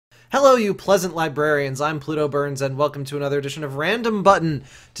Hello, you pleasant librarians. I'm Pluto Burns, and welcome to another edition of Random Button.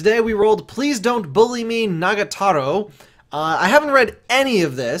 Today we rolled Please Don't Bully Me Nagatoro. I haven't read any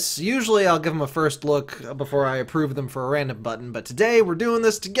of this. Usually I'll give them a first look before I approve them for a random button, but today we're doing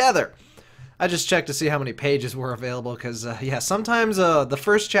this together. I just checked to see how many pages were available, because, yeah, sometimes the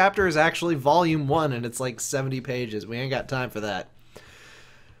first chapter is actually volume 1, and it's like 70 pages. We ain't got time for that.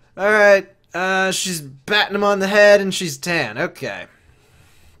 Alright, she's batting him on the head, and she's tan. Okay.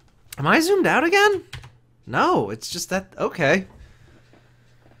 Am I zoomed out again? No, it's just that... Okay.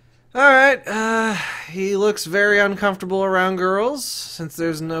 Alright, he looks very uncomfortable around girls, since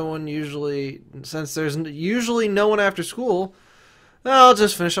there's usually no one after school. I'll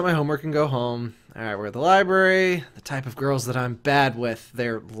just finish up my homework and go home. Alright, we're at the library. The type of girls that I'm bad with.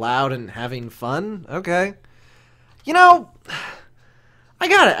 They're loud and having fun? Okay. You know... I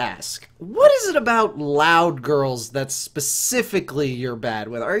gotta ask, what is it about loud girls that specifically you're bad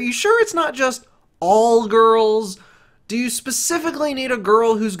with? Are you sure it's not just all girls? Do you specifically need a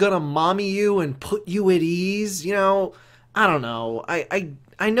girl who's gonna mommy you and put you at ease? You know, I don't know.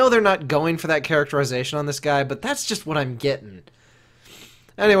 I know they're not going for that characterization on this guy, but that's just what I'm getting.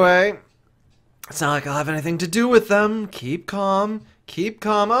 Anyway, it's not like I'll have anything to do with them. Keep calm. Keep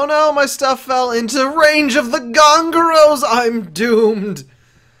calm. Oh no, my stuff fell into range of the gongaros. I'm doomed.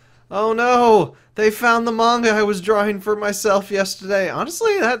 Oh no, they found the manga I was drawing for myself yesterday.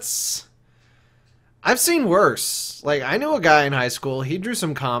 Honestly, I've seen worse. Like, I knew a guy in high school. He drew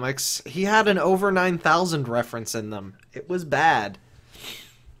some comics. He had an over 9,000 reference in them. It was bad.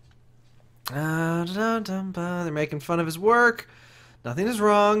 They're making fun of his work. Nothing is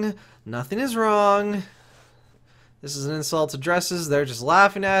wrong. Nothing is wrong. This is an insult to dresses. They're just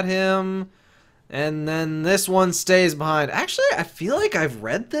laughing at him. And then this one stays behind. Actually, I feel like I've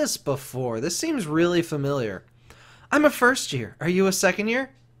read this before. This seems really familiar. I'm a first year. Are you a second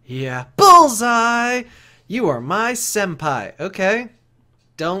year? Yeah. Bullseye! You are my senpai. Okay.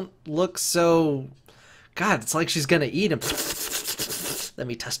 Don't look so... God, it's like she's gonna eat him. Let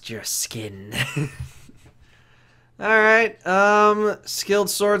me touch your skin. Alright, skilled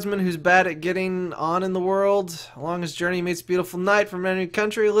swordsman who's bad at getting on in the world. Along his journey, he meets a beautiful knight from a new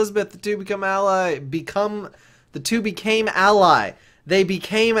country, Elizabeth. The two became ally. They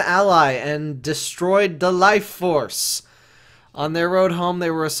became ally and destroyed the life force. On their road home, they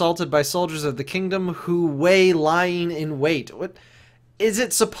were assaulted by soldiers of the kingdom who were lying in wait. What? Is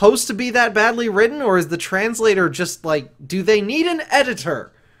it supposed to be that badly written, or is the translator just like, do they need an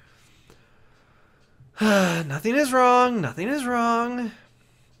editor? Nothing is wrong. Nothing is wrong.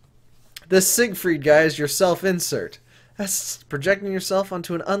 This Siegfried guy is your self-insert. That's projecting yourself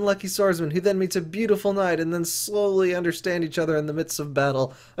onto an unlucky swordsman who then meets a beautiful knight and then slowly understand each other in the midst of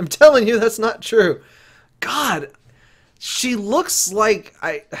battle. I'm telling you, that's not true. God, she looks like...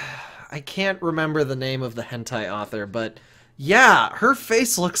 I can't remember the name of the hentai author, but yeah, her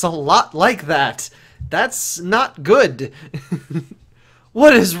face looks a lot like that. That's not good.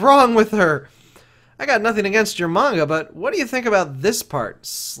 What is wrong with her? I got nothing against your manga, but what do you think about this part?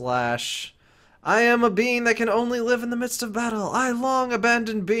 I am a being that can only live in the midst of battle. I long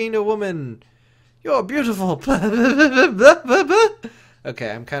abandoned being a woman. You're beautiful.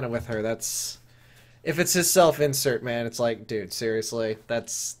 Okay, I'm kind of with her. That's... If it's his self-insert, man, it's like, dude, seriously,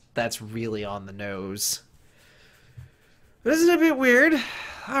 that's really on the nose. But isn't it a bit weird?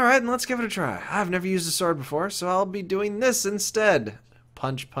 Alright, then let's give it a try. I've never used a sword before, so I'll be doing this instead.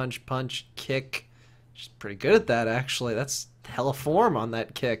 Punch, punch, punch, kick. She's pretty good at that, actually. That's hella form on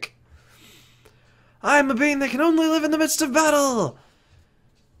that kick. I'm a being that can only live in the midst of battle.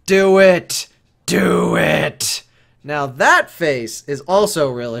 Do it. Do it. Now that face is also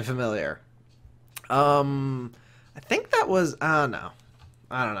really familiar. I think that was... no.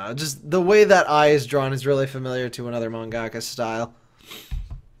 I don't know. Just the way that eye is drawn is really familiar to another mangaka style.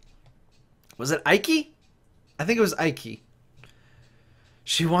 Was it Aiki? I think it was Aiki.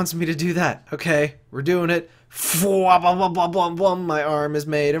 She wants me to do that. Okay, we're doing it. My arm is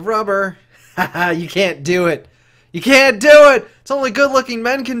made of rubber. Haha, you can't do it. You can't do it! It's only good-looking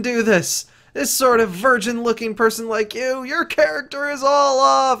men can do this. This sort of virgin-looking person like you, your character is all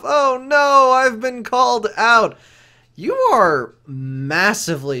off. Oh no, I've been called out. You are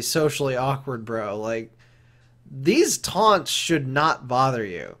massively socially awkward, bro. Like, these taunts should not bother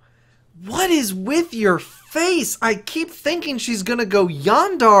you. What is with your face? I keep thinking she's gonna go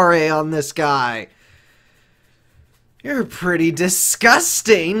yandere on this guy. You're pretty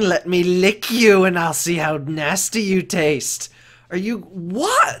disgusting. Let me lick you and I'll see how nasty you taste. Are you...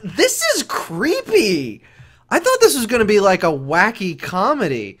 What? This is creepy. I thought this was gonna be like a wacky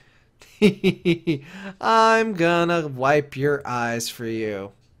comedy. I'm gonna wipe your eyes for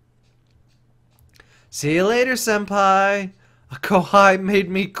you. See you later, senpai. A kohai made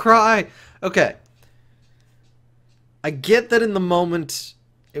me cry. Okay. I get that in the moment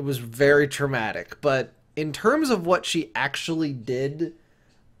it was very traumatic, but in terms of what she actually did,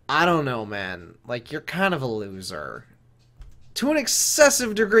 I don't know, man. Like, you're kind of a loser. To an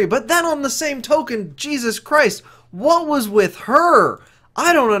excessive degree. But then on the same token, Jesus Christ, what was with her?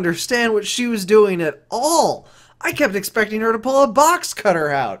 I don't understand what she was doing at all. I kept expecting her to pull a box cutter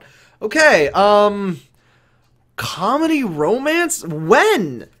out. Okay, comedy romance?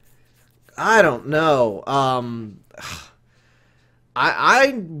 When? I don't know.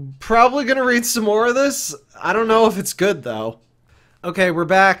 I'm probably gonna read some more of this. I don't know if it's good, though. Okay, we're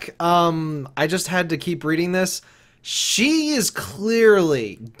back. I just had to keep reading this. She is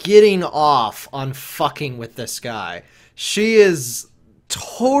clearly getting off on fucking with this guy. She is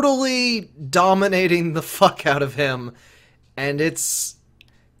totally dominating the fuck out of him, and it's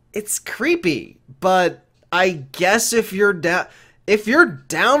creepy. But I guess if you're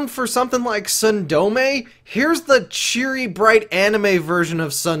down for something like Sundome, here's the cheery, bright anime version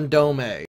of Sundome.